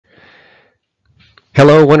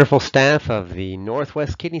Hello, wonderful staff of the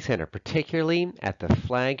Northwest Kidney Center, particularly at the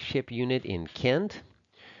flagship unit in Kent,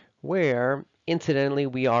 where incidentally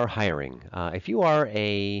we are hiring. If you are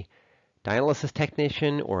a dialysis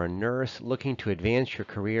technician or a nurse looking to advance your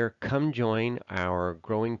career, come join our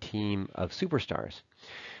growing team of superstars.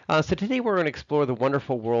 So today we're going to explore the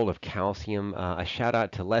wonderful world of calcium. A shout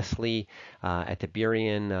out to Leslie at the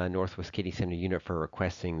Burien Northwest Kidney Center unit for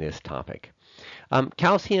requesting this topic.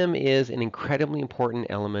 Calcium is an incredibly important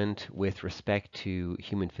element with respect to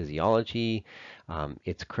human physiology.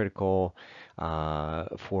 It's critical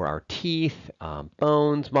for our teeth,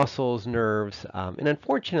 bones, muscles, nerves, and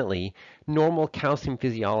unfortunately, normal calcium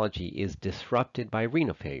physiology is disrupted by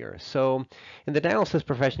renal failure. So, in the dialysis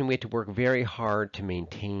profession, we have to work very hard to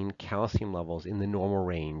maintain calcium levels in the normal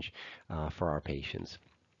range for our patients.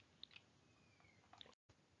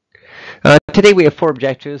 Today we have four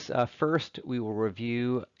objectives. First, we will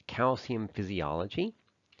review calcium physiology.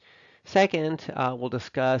 Second, we'll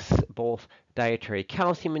discuss both dietary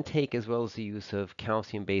calcium intake as well as the use of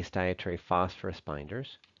calcium-based dietary phosphorus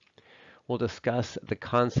binders. We'll discuss the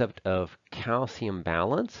concept of calcium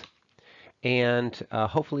balance and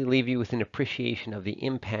hopefully leave you with an appreciation of the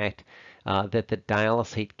impact that the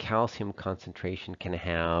dialysate calcium concentration can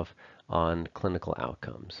have on clinical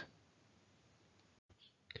outcomes.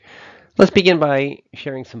 Let's begin by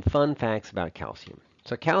sharing some fun facts about calcium.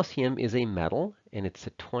 So calcium is a metal, and it's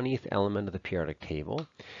the 20th element of the periodic table.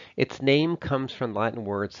 Its name comes from Latin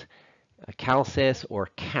words calcis or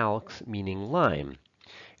calx, meaning lime.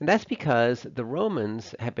 And that's because the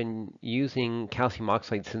Romans have been using calcium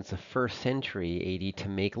oxide since the 1st century AD to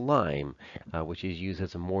make lime, which is used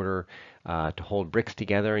as a mortar to hold bricks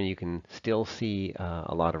together. And you can still see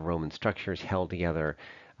a lot of Roman structures held together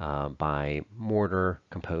by mortar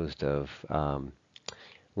composed of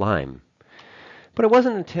lime. But it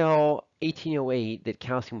wasn't until 1808 that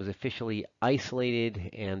calcium was officially isolated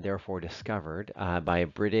and therefore discovered by a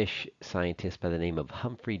British scientist by the name of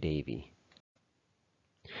Humphrey Davy.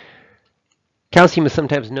 Calcium is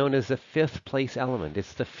sometimes known as the fifth place element.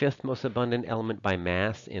 It's the fifth most abundant element by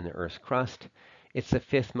mass in the Earth's crust. It's the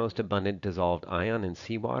fifth most abundant dissolved ion in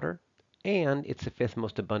seawater, and it's the fifth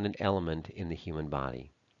most abundant element in the human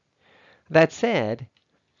body. That said,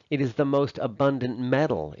 it is the most abundant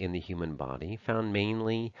metal in the human body, found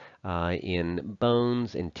mainly in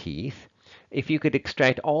bones and teeth. If you could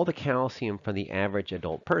extract all the calcium from the average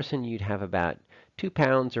adult person, you'd have about 2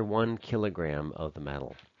 pounds or 1 kilogram of the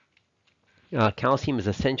metal. Calcium is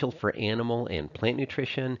essential for animal and plant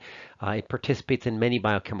nutrition. It participates in many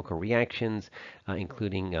biochemical reactions,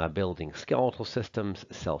 including building skeletal systems,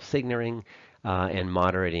 self-signaling, and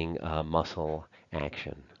moderating muscle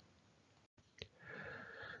action.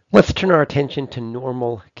 Let's turn our attention to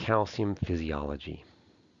normal calcium physiology.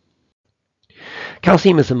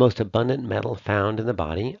 Calcium is the most abundant metal found in the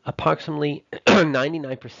body. Approximately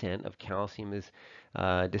 99% of calcium is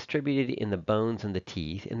distributed in the bones and the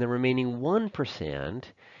teeth, and the remaining 1%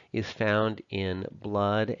 is found in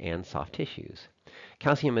blood and soft tissues.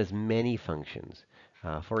 Calcium has many functions.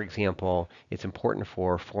 For example, it's important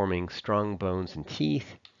for forming strong bones and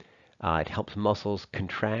teeth. It helps muscles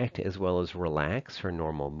contract as well as relax for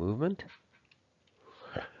normal movement.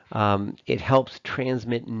 It helps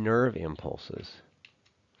transmit nerve impulses.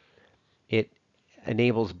 It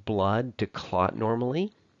enables blood to clot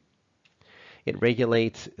normally. It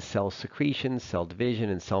regulates cell secretion, cell division,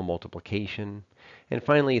 and cell multiplication. And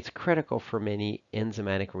finally, it's critical for many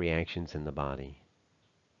enzymatic reactions in the body.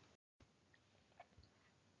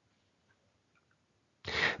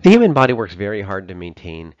 The human body works very hard to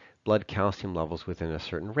maintain blood calcium levels within a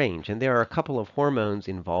certain range, and there are a couple of hormones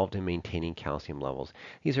involved in maintaining calcium levels.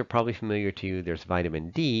 These are probably familiar to you. There's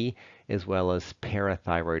vitamin D as well as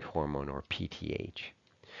parathyroid hormone, or PTH.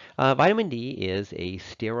 Vitamin D is a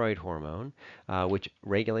steroid hormone which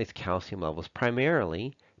regulates calcium levels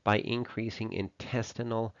primarily by increasing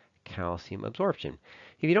intestinal calcium absorption.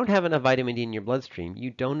 If you don't have enough vitamin D in your bloodstream,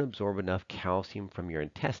 you don't absorb enough calcium from your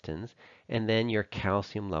intestines, and then your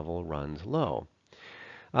calcium level runs low.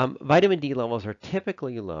 Vitamin D levels are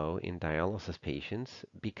typically low in dialysis patients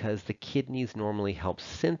because the kidneys normally help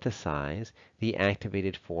synthesize the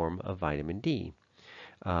activated form of vitamin D.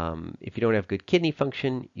 If you don't have good kidney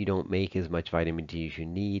function, you don't make as much vitamin D as you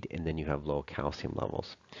need, and then you have low calcium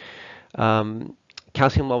levels.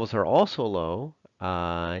 Calcium levels are also low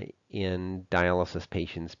in dialysis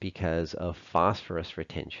patients because of phosphorus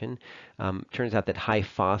retention. Turns out that high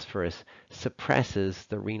phosphorus suppresses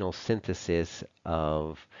the renal synthesis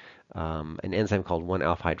of an enzyme called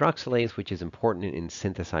 1-alpha hydroxylase, which is important in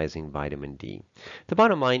synthesizing vitamin D. The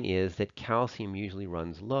bottom line is that calcium usually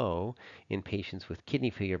runs low in patients with kidney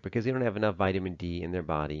failure because they don't have enough vitamin D in their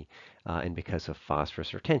body and because of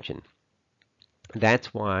phosphorus retention.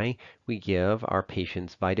 That's why we give our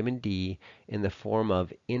patients vitamin D in the form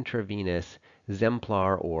of intravenous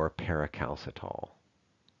Zemplar or paracalcitol.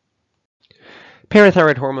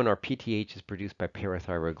 Parathyroid hormone, or PTH, is produced by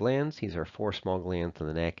parathyroid glands. These are 4 small glands on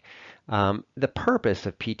the neck. The purpose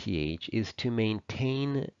of PTH is to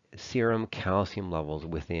maintain serum calcium levels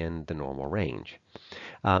within the normal range.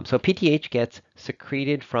 So PTH gets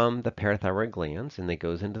secreted from the parathyroid glands and it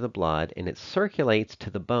goes into the blood and it circulates to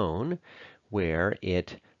the bone where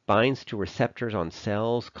it binds to receptors on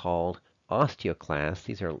cells called osteoclasts.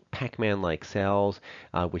 These are Pac-Man-like cells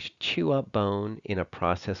which chew up bone in a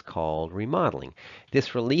process called remodeling.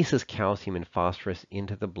 This releases calcium and phosphorus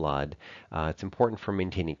into the blood. It's important for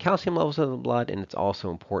maintaining calcium levels in the blood, and it's also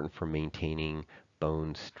important for maintaining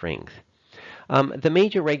bone strength. The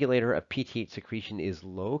major regulator of PTH secretion is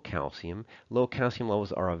low calcium. Low calcium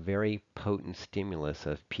levels are a very potent stimulus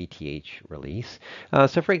of PTH release.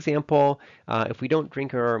 So for example, if we don't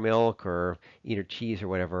drink our milk or eat our cheese or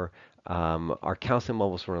whatever, our calcium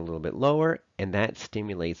levels run a little bit lower, and that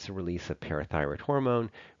stimulates the release of parathyroid hormone,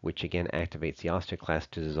 which again activates the osteoclast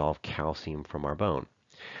to dissolve calcium from our bone.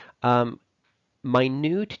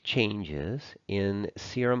 Minute changes in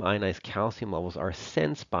serum ionized calcium levels are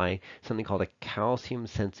sensed by something called a calcium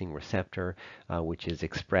sensing receptor, which is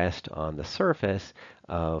expressed on the surface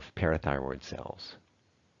of parathyroid cells.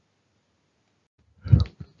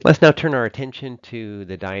 Let's now turn our attention to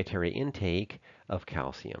the dietary intake of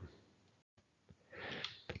calcium.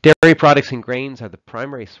 Dairy products and grains are the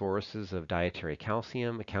primary sources of dietary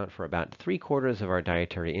calcium, account for about 3/4 of our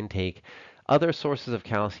dietary intake. Other sources of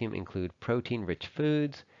calcium include protein-rich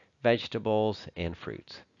foods, vegetables, and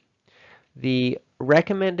fruits. The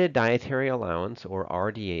recommended dietary allowance, or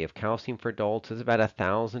RDA, of calcium for adults is about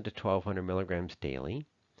 1,000 to 1,200 milligrams daily.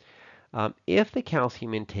 If the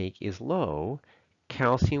calcium intake is low,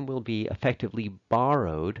 calcium will be effectively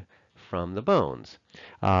borrowed from the bones.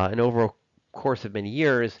 And over a course of many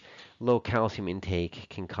years, low calcium intake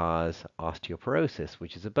can cause osteoporosis,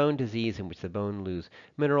 which is a bone disease in which the bone lose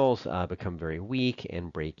minerals, become very weak,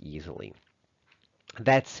 and break easily.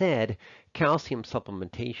 That said, calcium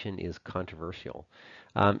supplementation is controversial.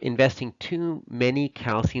 Investing too many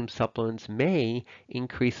calcium supplements may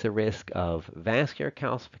increase the risk of vascular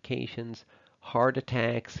calcifications, heart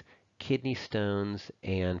attacks, kidney stones,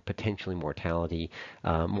 and potentially mortality.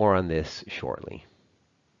 More on this shortly.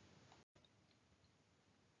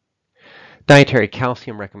 Dietary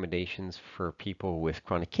calcium recommendations for people with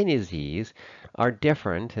chronic kidney disease are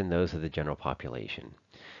different than those of the general population.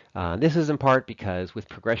 This is in part because with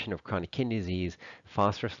progression of chronic kidney disease,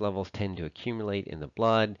 phosphorus levels tend to accumulate in the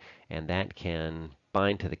blood, and that can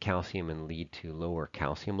bind to the calcium and lead to lower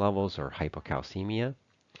calcium levels or hypocalcemia.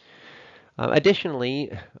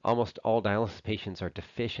 Additionally, almost all dialysis patients are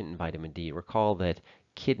deficient in vitamin D. Recall that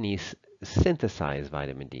kidneys synthesize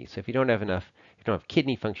vitamin D. So if you don't have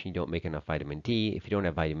kidney function, you don't make enough vitamin D. If you don't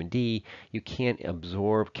have vitamin D, you can't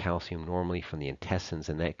absorb calcium normally from the intestines,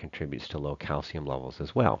 and that contributes to low calcium levels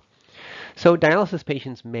as well. So dialysis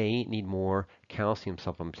patients may need more calcium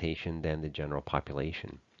supplementation than the general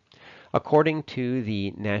population. According to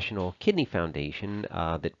the National Kidney Foundation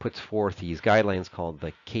that puts forth these guidelines called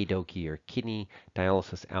the KDOQI, or Kidney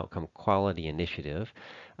Dialysis Outcome Quality Initiative,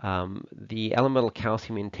 the elemental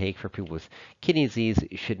calcium intake for people with kidney disease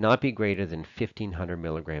should not be greater than 1,500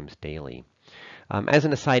 milligrams daily. As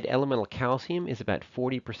an aside, elemental calcium is about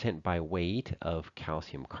 40% by weight of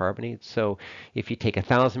calcium carbonate. So if you take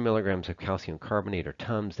 1,000 milligrams of calcium carbonate, or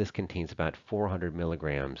Tums, this contains about 400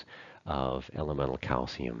 milligrams of elemental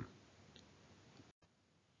calcium.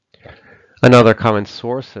 Another common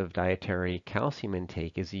source of dietary calcium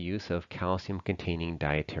intake is the use of calcium-containing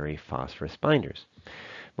dietary phosphorus binders.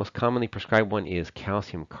 Most commonly prescribed one is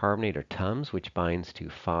calcium carbonate, or Tums, which binds to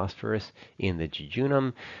phosphorus in the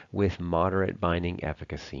jejunum with moderate binding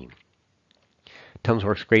efficacy. Tums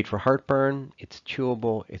works great for heartburn. It's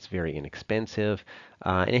chewable. It's very inexpensive.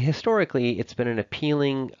 And historically, it's been an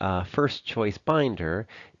appealing first choice binder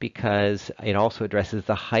because it also addresses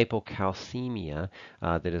the hypocalcemia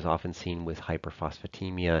that is often seen with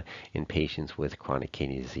hyperphosphatemia in patients with chronic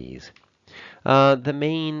kidney disease. The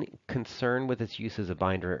main concern with its use as a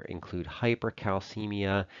binder include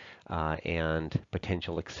hypercalcemia and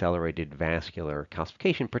potential accelerated vascular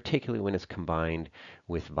calcification, particularly when it's combined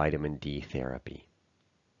with vitamin D therapy.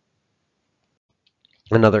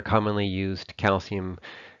 Another commonly used calcium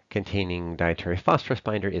containing dietary phosphorus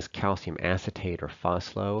binder is calcium acetate or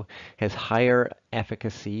Phoslo. Has higher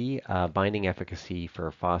efficacy, binding efficacy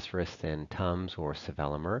for phosphorus than Tums or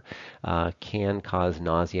Sevelamer. Can cause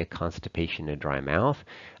nausea, constipation, and dry mouth.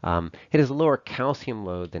 It has a lower calcium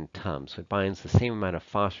load than Tums, so it binds the same amount of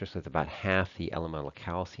phosphorus with about half the elemental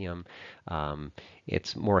calcium.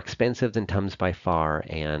 It's more expensive than Tums by far,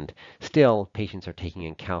 and still patients are taking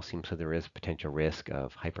in calcium, so there is potential risk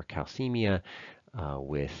of hypercalcemia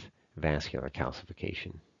with vascular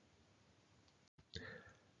calcification.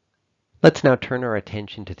 Let's now turn our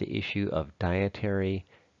attention to the issue of dietary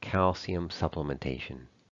calcium supplementation.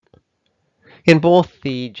 In both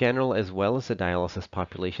the general as well as the dialysis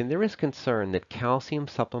population, there is concern that calcium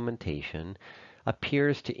supplementation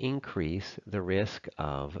appears to increase the risk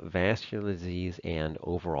of vascular disease and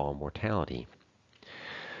overall mortality.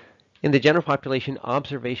 In the general population,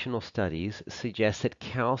 observational studies suggest that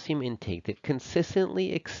calcium intake that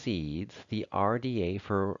consistently exceeds the RDA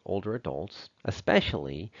for older adults,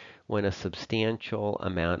 especially when a substantial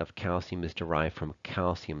amount of calcium is derived from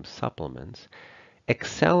calcium supplements,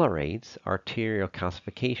 accelerates arterial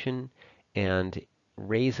calcification and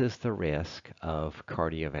raises the risk of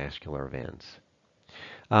cardiovascular events.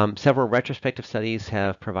 Several retrospective studies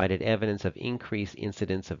have provided evidence of increased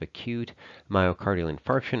incidence of acute myocardial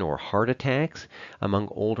infarction or heart attacks among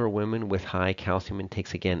older women with high calcium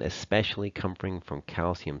intakes, again, especially coming from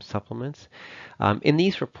calcium supplements. In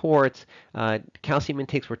these reports, calcium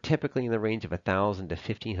intakes were typically in the range of 1,000 to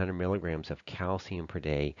 1,500 milligrams of calcium per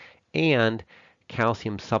day, and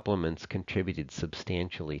calcium supplements contributed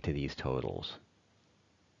substantially to these totals.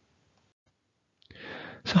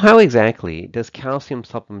 So how exactly does calcium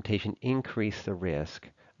supplementation increase the risk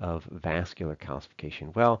of vascular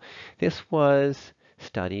calcification? Well, this was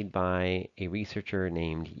studied by a researcher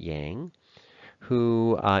named Yang,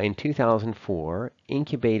 who in 2004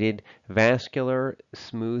 incubated vascular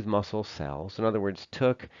smooth muscle cells. In other words,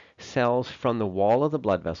 took cells from the wall of the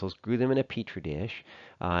blood vessels, grew them in a petri dish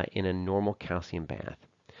in a normal calcium bath.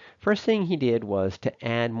 First thing he did was to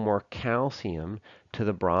add more calcium to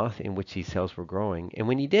the broth in which these cells were growing. And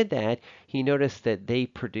when he did that, he noticed that they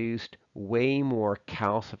produced way more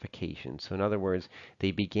calcification. So in other words,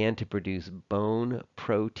 they began to produce bone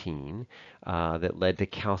protein that led to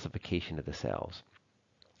calcification of the cells.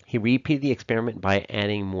 He repeated the experiment by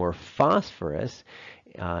adding more phosphorus,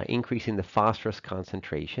 increasing the phosphorus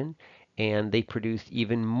concentration, and they produced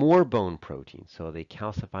even more bone protein, so they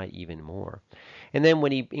calcified even more. And then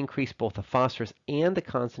when he increased both the phosphorus and the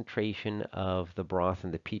concentration of the broth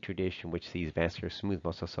in the petri dish in which these vascular smooth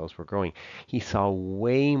muscle cells were growing, he saw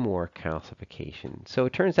way more calcification. So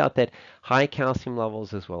it turns out that high calcium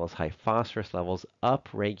levels as well as high phosphorus levels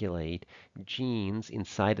upregulate genes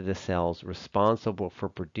inside of the cells responsible for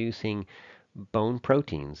producing bone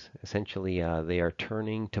proteins. Essentially, they are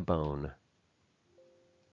turning to bone.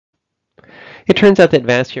 It turns out that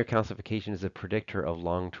vascular calcification is a predictor of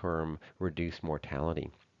long-term reduced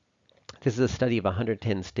mortality. This is a study of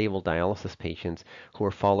 110 stable dialysis patients who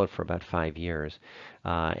were followed for about 5 years,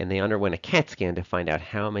 and they underwent a CAT scan to find out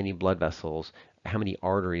how many blood vessels, how many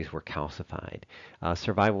arteries were calcified.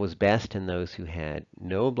 Survival was best in those who had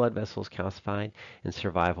no blood vessels calcified, and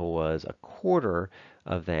survival was a quarter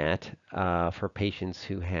of that for patients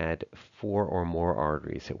who had 4 or more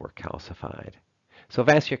arteries that were calcified. So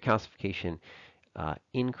vascular calcification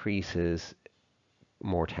increases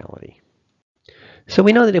mortality. So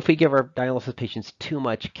we know that if we give our dialysis patients too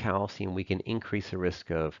much calcium, we can increase the risk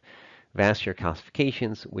of vascular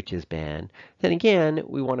calcifications, which is bad. Then again,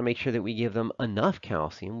 we want to make sure that we give them enough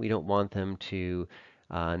calcium. We don't want them to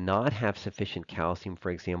not have sufficient calcium,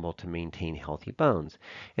 for example, to maintain healthy bones.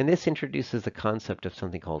 And this introduces the concept of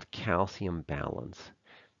something called calcium balance.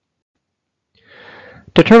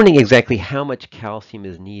 Determining exactly how much calcium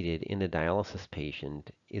is needed in a dialysis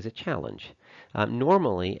patient is a challenge.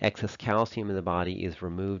 Normally, excess calcium in the body is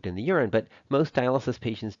removed in the urine, but most dialysis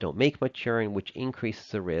patients don't make much urine, which increases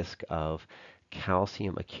the risk of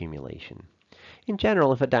calcium accumulation. In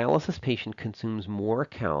general, if a dialysis patient consumes more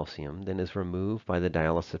calcium than is removed by the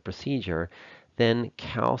dialysis procedure, then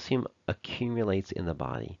calcium accumulates in the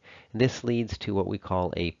body. This leads to what we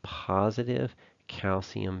call a positive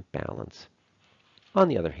calcium balance. On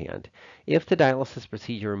the other hand, if the dialysis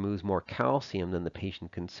procedure removes more calcium than the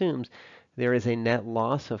patient consumes, there is a net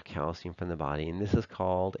loss of calcium from the body, and this is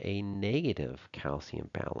called a negative calcium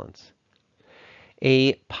balance.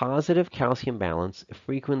 A positive calcium balance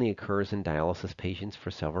frequently occurs in dialysis patients for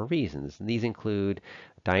several reasons. These include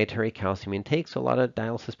dietary calcium intake, so a lot of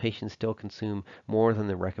dialysis patients still consume more than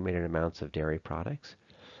the recommended amounts of dairy products.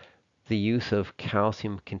 the use of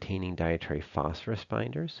calcium-containing dietary phosphorus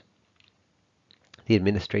binders, the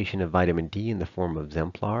administration of vitamin D in the form of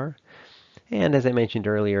Zemplar, and as I mentioned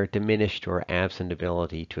earlier, diminished or absent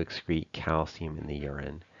ability to excrete calcium in the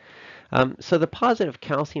urine. So the positive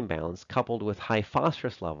calcium balance coupled with high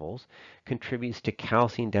phosphorus levels contributes to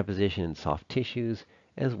calcium deposition in soft tissues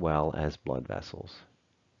as well as blood vessels.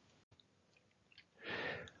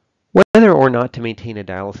 Whether or not to maintain a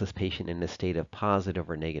dialysis patient in a state of positive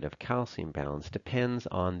or negative calcium balance depends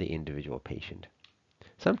on the individual patient.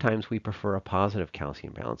 Sometimes we prefer a positive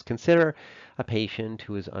calcium balance. Consider a patient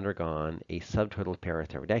who has undergone a subtotal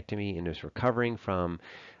parathyroidectomy and is recovering from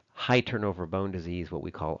high turnover bone disease, what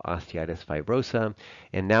we call osteitis fibrosa,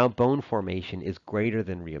 and now bone formation is greater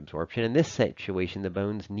than reabsorption. In this situation, the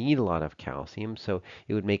bones need a lot of calcium, so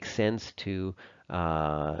it would make sense to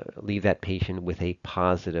leave that patient with a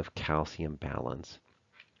positive calcium balance.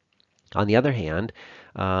 On the other hand,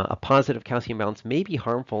 a positive calcium balance may be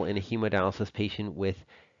harmful in a hemodialysis patient with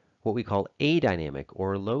what we call adynamic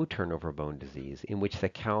or low turnover bone disease, in which the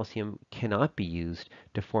calcium cannot be used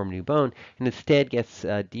to form new bone and instead gets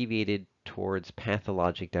deviated towards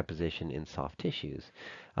pathologic deposition in soft tissues.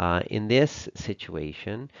 In this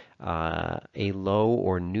situation, a low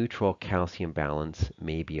or neutral calcium balance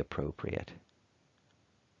may be appropriate.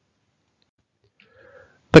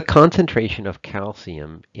 The concentration of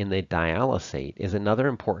calcium in the dialysate is another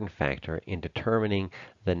important factor in determining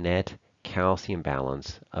the net calcium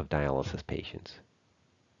balance of dialysis patients.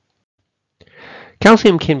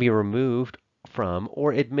 Calcium can be removed from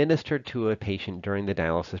or administered to a patient during the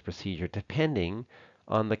dialysis procedure depending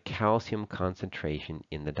on the calcium concentration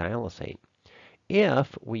in the dialysate.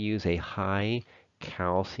 If we use a high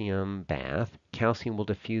calcium bath, calcium will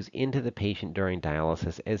diffuse into the patient during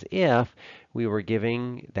dialysis as if we were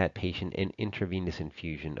giving that patient an intravenous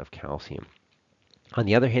infusion of calcium. On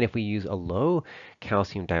the other hand, if we use a low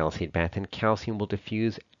calcium dialysate bath, then calcium will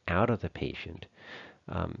diffuse out of the patient.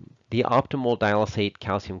 The optimal dialysate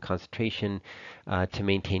calcium concentration to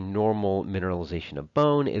maintain normal mineralization of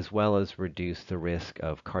bone as well as reduce the risk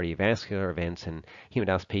of cardiovascular events in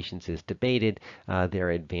hemodialysis patients is debated. There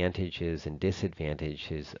are advantages and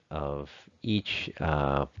disadvantages of each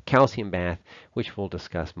calcium bath, which we'll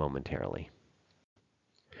discuss momentarily.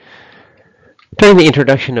 During the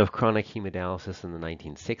introduction of chronic hemodialysis in the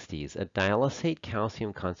 1960s, a dialysate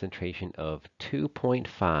calcium concentration of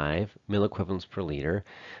 2.5 milliequivalents per liter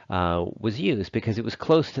was used because it was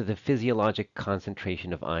close to the physiologic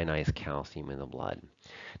concentration of ionized calcium in the blood.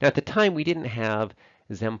 Now, at the time, we didn't have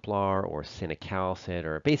Zemplar or cinacalcet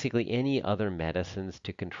or basically any other medicines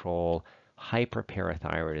to control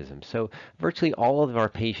hyperparathyroidism. So virtually all of our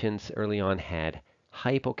patients early on had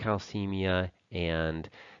hypocalcemia and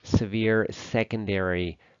severe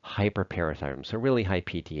secondary hyperparathyroidism, so really high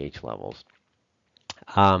PTH levels.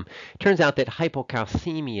 Turns out that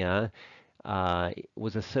hypocalcemia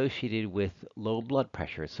was associated with low blood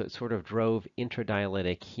pressure, so it sort of drove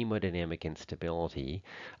intradialytic hemodynamic instability.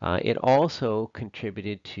 It also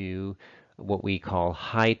contributed to what we call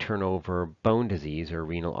high turnover bone disease or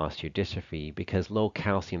renal osteodystrophy because low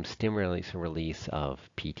calcium stimulates the release of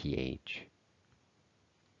PTH.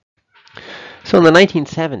 So in the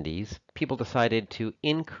 1970s, people decided to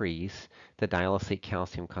increase the dialysate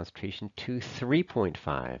calcium concentration to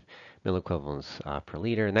 3.5 milliequivalents per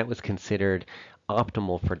liter, and that was considered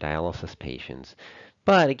optimal for dialysis patients.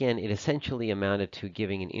 But again, it essentially amounted to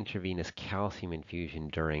giving an intravenous calcium infusion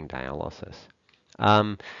during dialysis.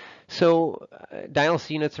 Dialysis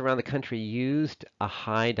units around the country used a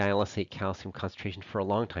high dialysate calcium concentration for a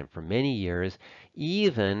long time, for many years,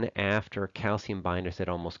 even after calcium binders had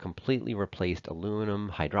almost completely replaced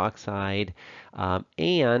aluminum hydroxide,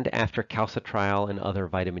 and after calcitriol and other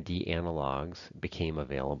vitamin D analogs became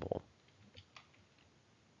available.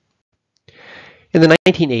 In the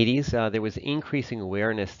 1980s, there was increasing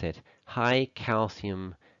awareness that high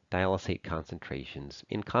calcium dialysate concentrations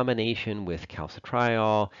in combination with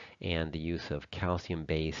calcitriol and the use of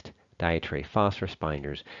calcium-based dietary phosphorus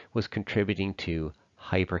binders was contributing to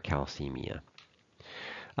hypercalcemia.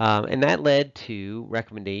 And that led to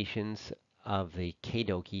recommendations of the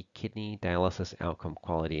KDOQI Kidney Dialysis Outcome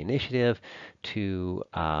Quality Initiative to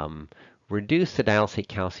reduce the dialysate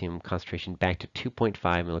calcium concentration back to 2.5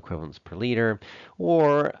 milliequivalents per liter,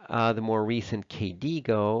 or the more recent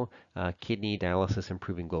KDIGO, Kidney Dialysis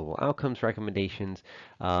Improving Global Outcomes recommendations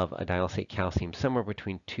of a dialysate calcium somewhere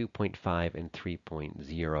between 2.5 and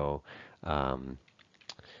 3.0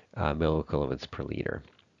 milliequivalents per liter.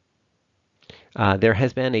 There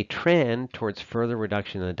has been a trend towards further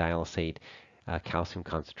reduction in the dialysate calcium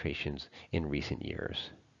concentrations in recent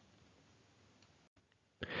years.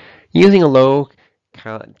 Using a low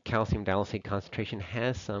calcium dialysate concentration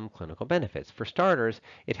has some clinical benefits. For starters,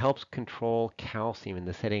 it helps control calcium in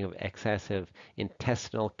the setting of excessive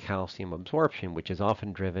intestinal calcium absorption, which is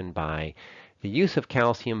often driven by the use of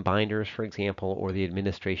calcium binders, for example, or the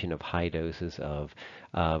administration of high doses of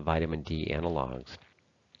vitamin D analogs.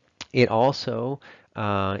 It also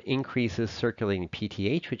increases circulating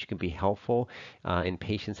PTH, which can be helpful in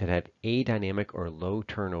patients that have adynamic or low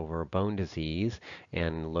turnover bone disease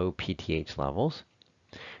and low PTH levels.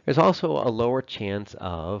 There's also a lower chance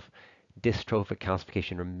of dystrophic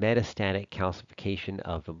calcification or metastatic calcification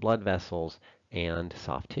of the blood vessels and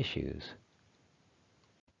soft tissues.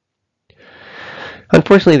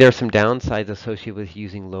 Unfortunately, there are some downsides associated with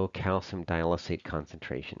using low calcium dialysate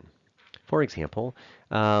concentration. For example,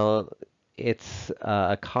 it's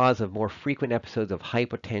a cause of more frequent episodes of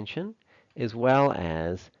hypotension as well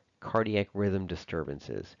as cardiac rhythm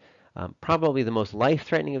disturbances. Probably the most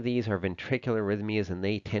life-threatening of these are ventricular arrhythmias, and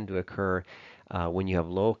they tend to occur when you have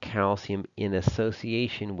low calcium in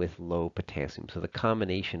association with low potassium. So the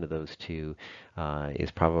combination of those two is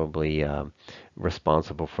probably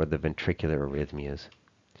responsible for the ventricular arrhythmias.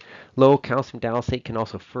 Low calcium dialysate can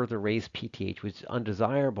also further raise PTH, which is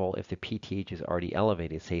undesirable if the PTH is already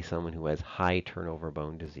elevated, say someone who has high turnover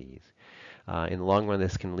bone disease. In the long run,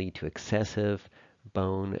 this can lead to excessive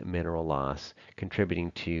bone mineral loss,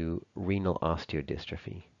 contributing to renal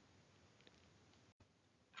osteodystrophy.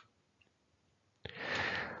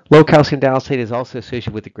 Low calcium dialysate is also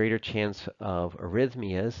associated with a greater chance of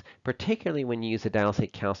arrhythmias, particularly when you use a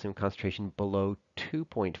dialysate calcium concentration below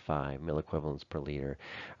 2.5 milliequivalents per liter.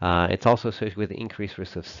 It's also associated with an increased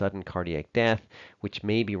risk of sudden cardiac death, which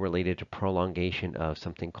may be related to prolongation of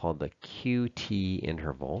something called the QT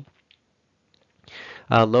interval.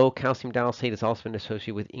 Low calcium dialysate has also been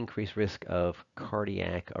associated with increased risk of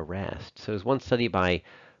cardiac arrest. So there's one study by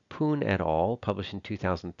Poon et al., published in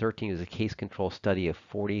 2013, is a case control study of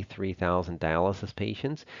 43,000 dialysis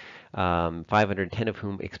patients, 510 of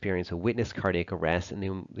whom experienced a witnessed cardiac arrest,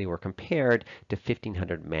 and they were compared to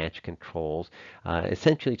 1,500 matched controls,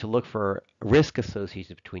 essentially to look for risk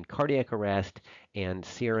associations between cardiac arrest and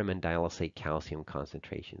serum and dialysate calcium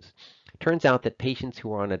concentrations. Turns out that patients who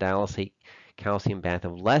were on a dialysate calcium bath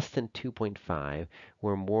of less than 2.5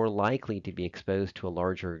 were more likely to be exposed to a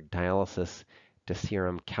larger dialysis to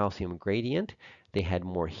serum calcium gradient. They had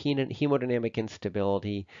more hemodynamic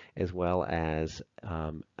instability as well as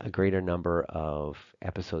a greater number of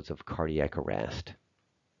episodes of cardiac arrest.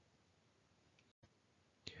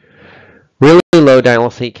 Really low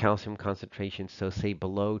dialysate calcium concentrations, so say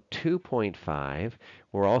below 2.5,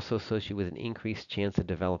 were also associated with an increased chance of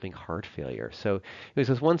developing heart failure. So it was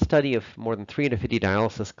this one study of more than 350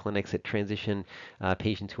 dialysis clinics that transitioned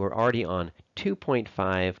patients who were already on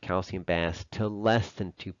 2.5 calcium baths to less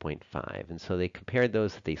than 2.5. And so they compared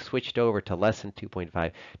those that they switched over to less than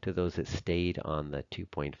 2.5 to those that stayed on the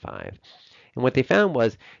 2.5. And what they found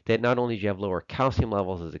was that not only did you have lower calcium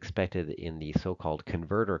levels as expected in the so-called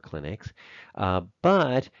converter clinics,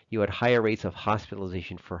 but you had higher rates of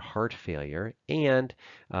hospitalization for heart failure, and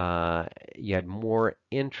you had more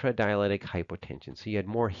intradialytic hypotension. So you had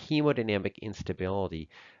more hemodynamic instability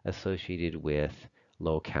associated with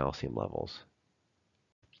low calcium levels.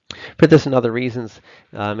 For this and other reasons,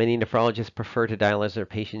 many nephrologists prefer to dialyze their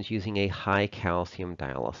patients using a high calcium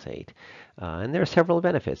dialysate. And there are several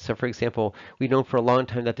benefits. So for example, we've known for a long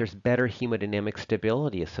time that there's better hemodynamic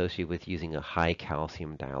stability associated with using a high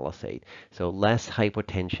calcium dialysate. So less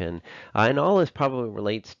hypotension, and all this probably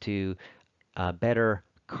relates to better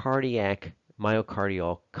cardiac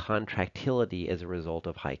myocardial contractility as a result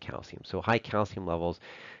of high calcium. So high calcium levels,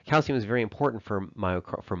 calcium is very important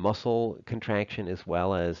for muscle contraction as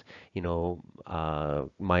well as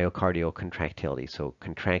myocardial contractility, so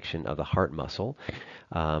contraction of the heart muscle.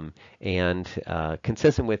 And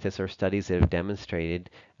consistent with this are studies that have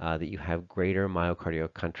demonstrated that you have greater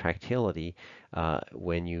myocardial contractility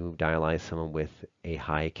when you dialyze someone with a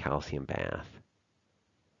high calcium bath.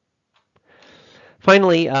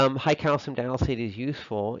 Finally, high calcium dialysate is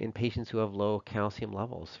useful in patients who have low calcium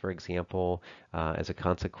levels, for example, as a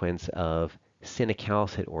consequence of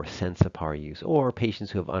cinacalcet or Sensipar use, or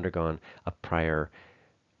patients who have undergone a prior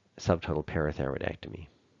subtotal parathyroidectomy.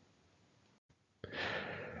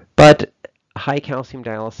 But high calcium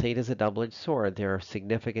dialysate is a double-edged sword. There are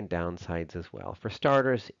significant downsides as well. For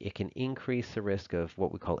starters, it can increase the risk of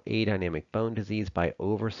what we call adynamic bone disease by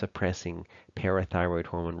oversuppressing parathyroid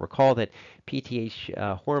hormone. Recall that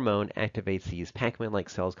PTH hormone activates these Pac-Man-like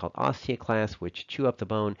cells called osteoclasts, which chew up the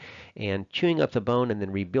bone, and chewing up the bone and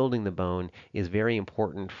then rebuilding the bone is very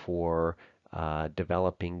important for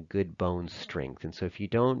developing good bone strength. And so if you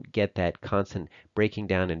don't get that constant breaking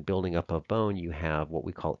down and building up of bone, you have what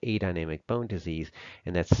we call adynamic bone disease,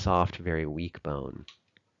 and that's soft, very weak bone.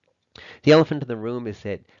 The elephant in the room is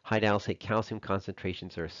that high dialysate calcium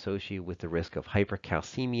concentrations are associated with the risk of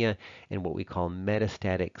hypercalcemia and what we call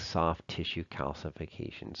metastatic soft tissue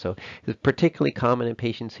calcification. So it's particularly common in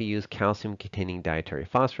patients who use calcium-containing dietary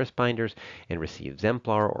phosphorus binders and receive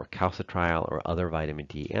Zemplar or calcitriol or other vitamin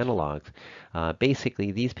D analogs.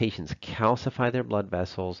 Basically, these patients calcify their blood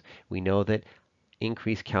vessels. We know that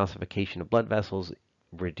increased calcification of blood vessels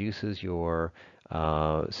reduces your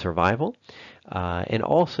survival. And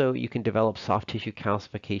also, you can develop soft tissue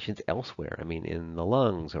calcifications elsewhere. I mean, in the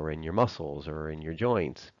lungs or in your muscles or in your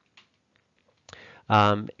joints.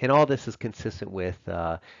 And all this is consistent with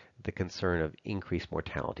the concern of increased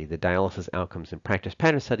mortality. The dialysis outcomes and practice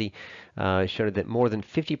pattern study showed that more than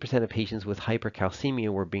 50% of patients with hypercalcemia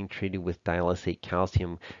were being treated with dialysate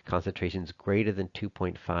calcium concentrations greater than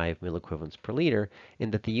 2.5 milliequivalents per liter,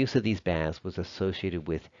 and that the use of these baths was associated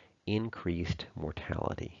with increased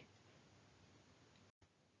mortality.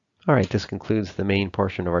 All right, this concludes the main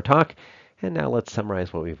portion of our talk, and now let's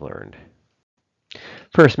summarize what we've learned.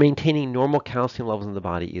 First, maintaining normal calcium levels in the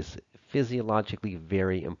body is physiologically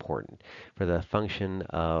very important for the function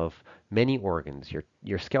of many organs,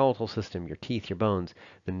 your skeletal system, your teeth, your bones,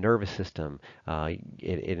 the nervous system.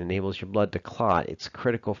 It enables your blood to clot. It's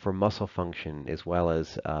critical for muscle function as well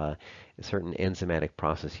as certain enzymatic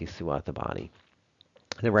processes throughout the body.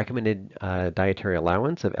 The recommended dietary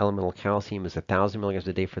allowance of elemental calcium is 1,000 milligrams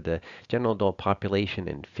a day for the general adult population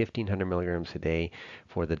and 1,500 milligrams a day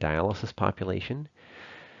for the dialysis population.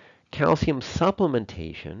 Calcium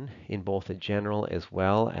supplementation in both the general as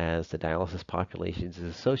well as the dialysis populations is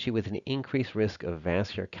associated with an increased risk of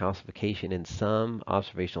vascular calcification, in some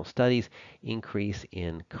observational studies, increase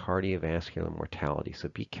in cardiovascular mortality. So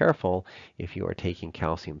be careful if you are taking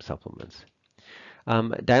calcium supplements.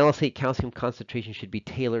 Dialysate calcium concentration should be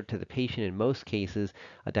tailored to the patient. In most cases,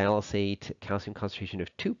 a dialysate calcium concentration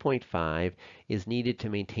of 2.5 is needed to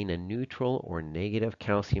maintain a neutral or negative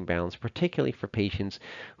calcium balance, particularly for patients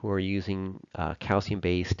who are using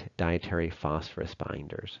calcium-based dietary phosphorus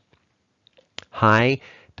binders. High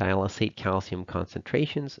dialysate calcium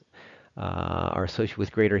concentrations are associated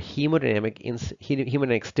with greater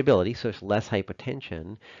hemodynamic stability, so it's less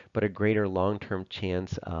hypotension, but a greater long-term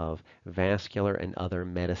chance of vascular and other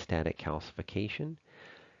metastatic calcification.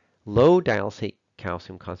 Low dialysate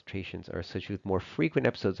calcium concentrations are associated with more frequent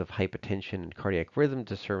episodes of hypotension and cardiac rhythm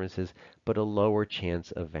disturbances, but a lower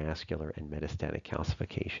chance of vascular and metastatic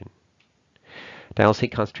calcification.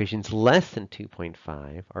 Dialysate concentrations less than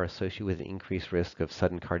 2.5 are associated with an increased risk of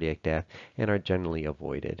sudden cardiac death and are generally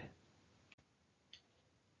avoided.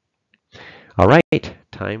 All right,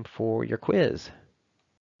 time for your quiz.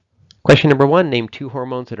 Question number 1, name 2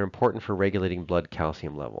 hormones that are important for regulating blood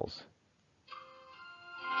calcium levels.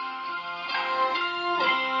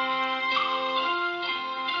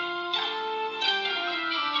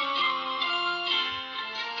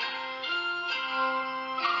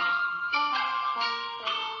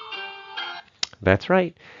 That's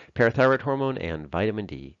right, parathyroid hormone and vitamin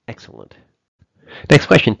D. Excellent. Next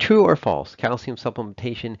question, true or false? Calcium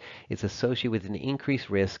supplementation is associated with an increased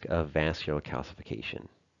risk of vascular calcification.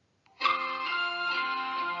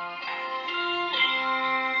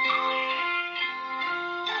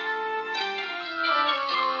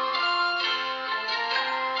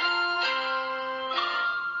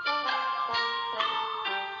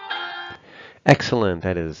 Excellent,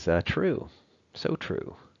 that is true. So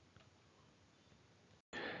true.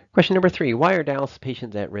 Question number 3, why are dialysis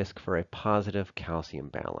patients at risk for a positive calcium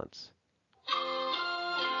balance?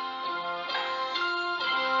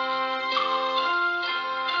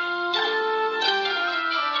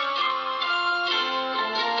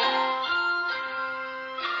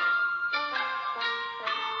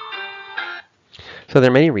 So there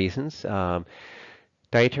are many reasons.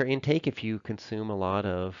 Dietary intake, if you consume a lot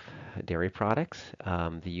of dairy products,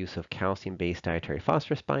 the use of calcium-based dietary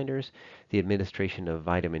phosphorus binders, the administration of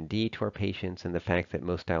vitamin D to our patients, and the fact that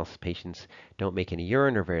most dialysis patients don't make any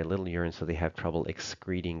urine or very little urine, so they have trouble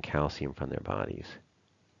excreting calcium from their bodies.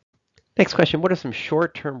 Next question, what are some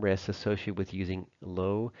short-term risks associated with using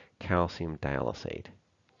low calcium dialysate?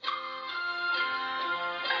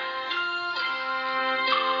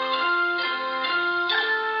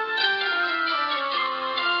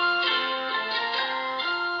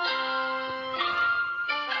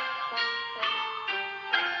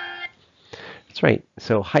 That's right.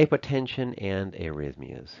 So hypotension and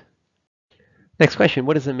arrhythmias. Next question,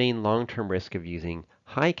 what is the main long-term risk of using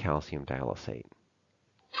high calcium dialysate?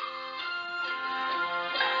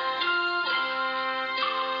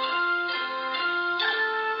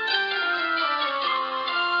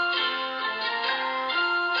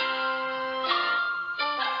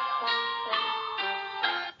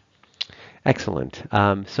 Excellent.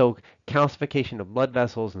 So calcification of blood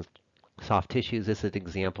vessels and soft tissues. This is an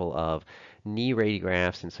example of knee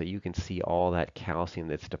radiographs, and so you can see all that calcium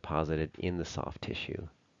that's deposited in the soft tissue.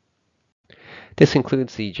 This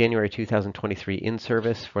concludes the January 2023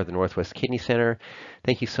 in-service for the Northwest Kidney Center.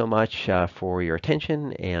 Thank you so much for your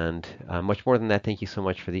attention, and much more than that, thank you so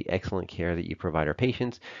much for the excellent care that you provide our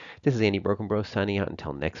patients. This is Andy Brokenbrough signing out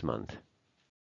until next month.